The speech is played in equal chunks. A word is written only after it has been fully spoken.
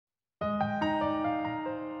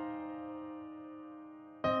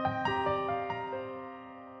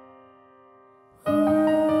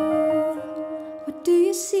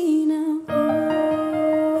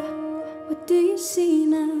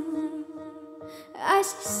I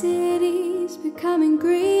see cities becoming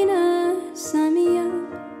greener, sign me up.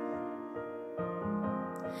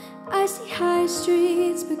 I see high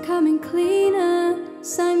streets becoming cleaner,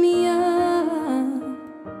 sign me up.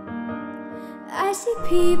 I see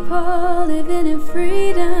people living in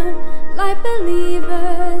freedom, like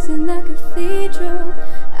believers in the cathedral.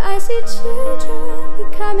 I see children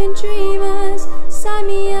becoming dreamers, sign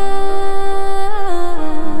me up.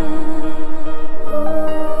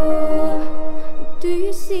 Ooh, what do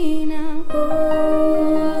you see now?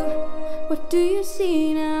 Ooh, what do you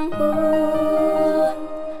see now? Ooh,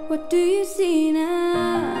 what do you see now?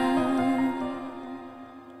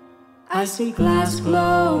 I see glass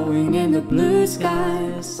glowing in the blue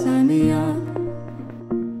sky, sign me up.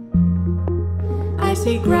 I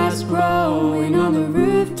see grass growing on the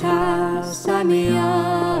rooftops, sign me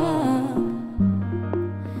up.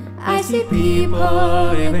 I see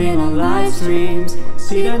people living on live streams,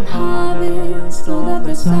 seed and harvest, all of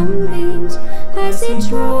the sunbeams. I see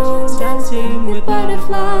drones dancing with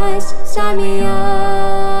butterflies, sign me up.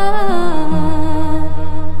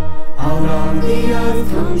 Out of the earth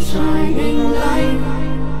comes shining light,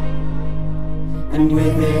 and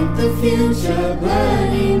with it the future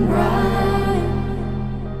burning bright.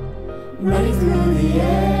 Running through the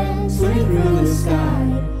air, swimming through the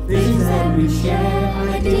sky, visions that we share,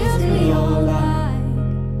 ideas we all like.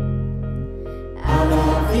 Out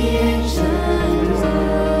of the ancient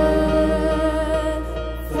earth,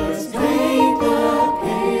 first paint the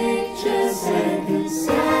picture, second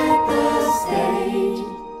set the stage.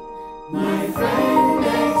 My friend,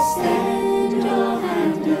 extend your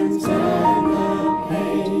hand and turn the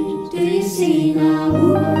page. Do you see now?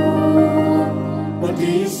 What do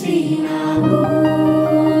you see now?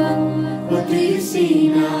 What do you see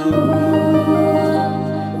now?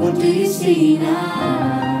 What do you see now?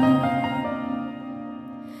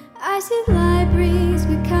 I see libraries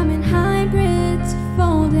becoming hybrids,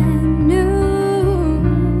 old and new.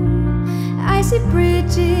 I see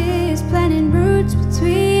bridges planting roots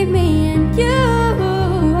between me and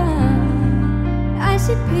you. I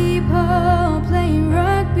see people playing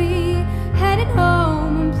rugby, heading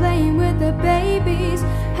home and playing with the babies.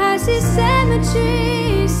 I see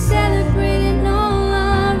cemeteries celebrating all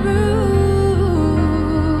our roots.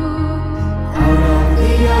 Out of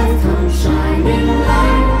the earth comes shining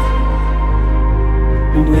light,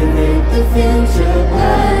 and with it the future